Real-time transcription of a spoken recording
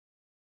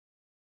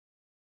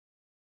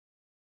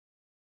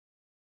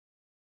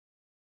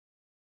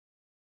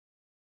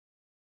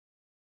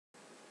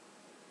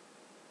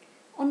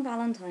On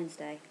Valentine's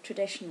Day,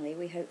 traditionally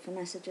we hope for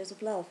messages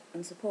of love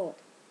and support.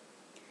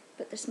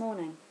 But this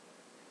morning,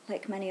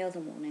 like many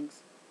other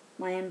mornings,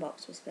 my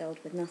inbox was filled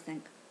with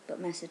nothing but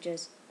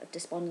messages of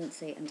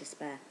despondency and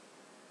despair.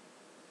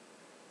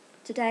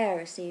 Today I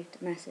received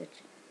a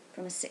message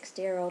from a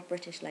 60-year-old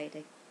British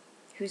lady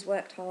who's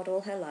worked hard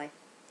all her life,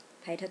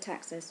 paid her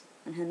taxes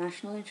and her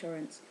national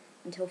insurance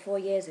until 4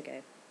 years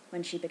ago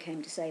when she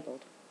became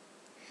disabled.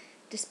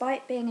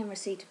 Despite being in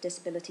receipt of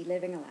disability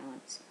living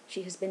allowance,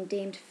 she has been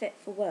deemed fit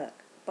for work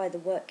by the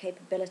Work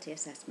Capability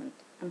Assessment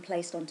and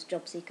placed onto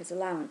Job Seekers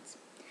Allowance,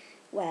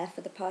 where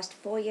for the past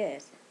 4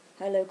 years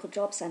her local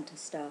job centre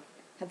staff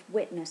have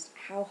witnessed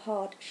how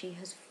hard she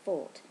has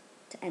fought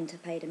to enter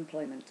paid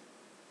employment.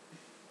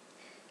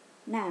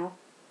 Now,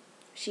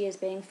 she is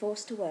being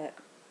forced to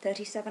work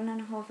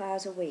 37.5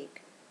 hours a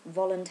week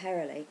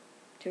voluntarily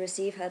to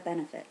receive her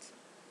benefits.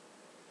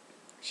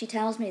 She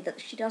tells me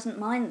that she doesn't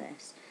mind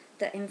this,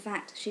 that in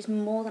fact she's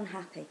more than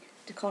happy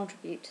to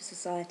contribute to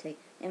society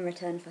in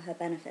return for her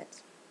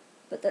benefits,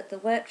 but that the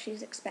work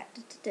she's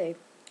expected to do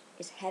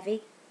is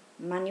heavy,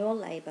 manual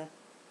labour,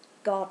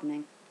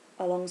 gardening,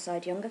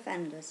 alongside young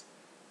offenders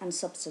and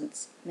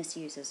substance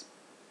misusers.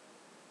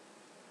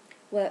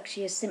 Work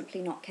she is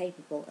simply not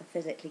capable of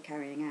physically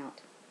carrying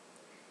out.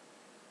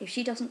 If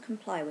she doesn't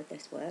comply with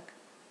this work,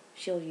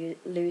 she'll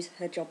lose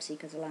her job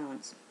seeker's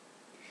allowance.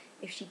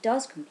 If she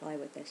does comply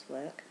with this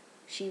work,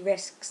 she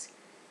risks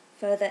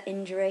further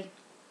injury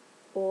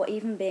or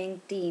even being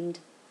deemed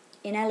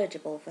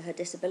ineligible for her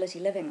disability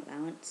living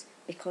allowance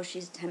because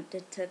she's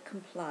attempted to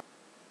comply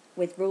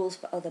with rules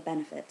for other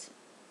benefits.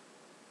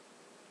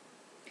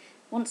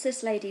 Once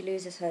this lady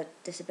loses her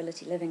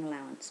disability living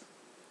allowance,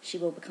 she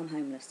will become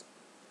homeless.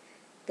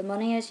 The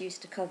money is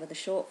used to cover the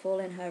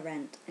shortfall in her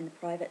rent in the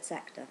private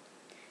sector.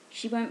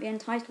 She won't be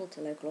entitled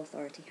to local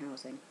authority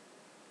housing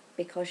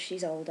because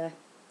she's older,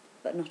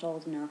 but not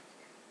old enough,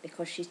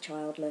 because she's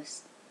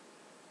childless,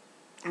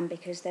 and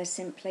because there's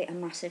simply a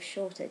massive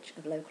shortage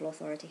of local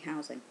authority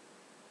housing.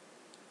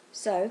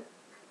 So,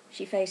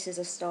 she faces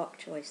a stark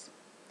choice.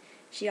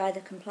 She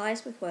either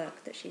complies with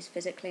work that she's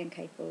physically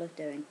incapable of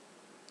doing,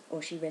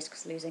 or she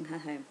risks losing her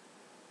home.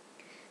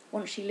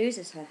 Once she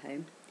loses her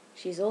home,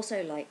 she is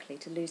also likely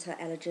to lose her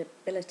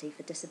eligibility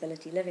for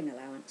disability living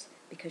allowance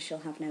because she'll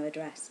have no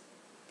address.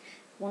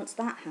 Once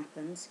that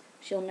happens,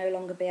 she'll no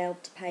longer be able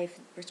to pay for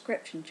the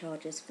prescription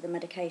charges for the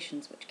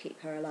medications which keep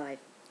her alive,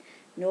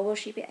 nor will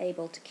she be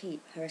able to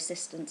keep her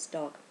assistant's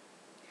dog.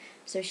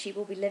 So she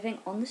will be living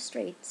on the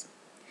streets,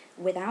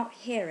 without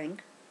hearing,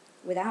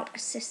 without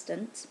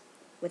assistance,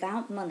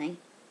 without money,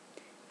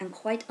 and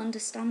quite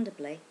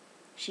understandably,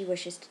 she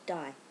wishes to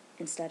die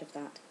instead of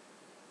that.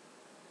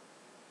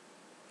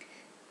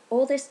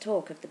 All this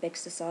talk of the big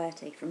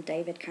society from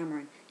David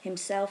Cameron,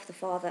 himself the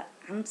father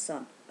and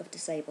son of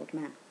disabled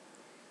men,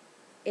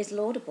 is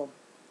laudable,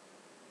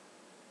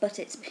 but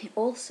it's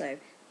also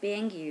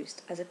being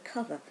used as a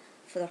cover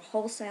for the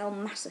wholesale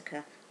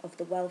massacre of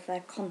the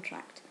welfare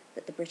contract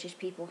that the British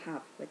people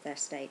have with their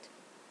state.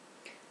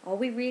 Are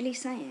we really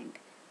saying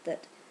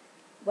that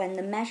when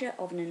the measure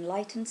of an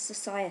enlightened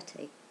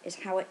society is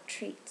how it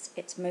treats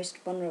its most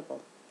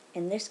vulnerable,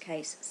 in this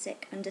case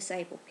sick and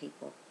disabled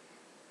people,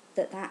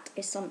 that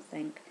is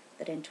something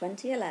that in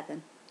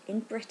 2011, in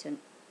Britain,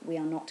 we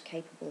are not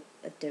capable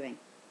of doing?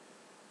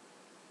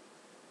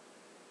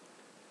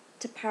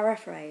 To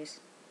paraphrase,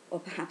 or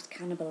perhaps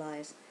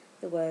cannibalise,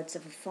 the words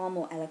of a far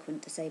more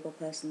eloquent disabled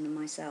person than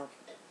myself,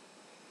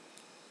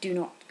 do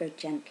not go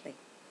gently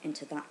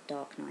into that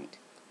dark night.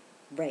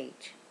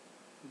 Rage,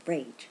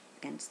 rage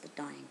against the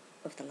dying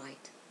of the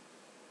light.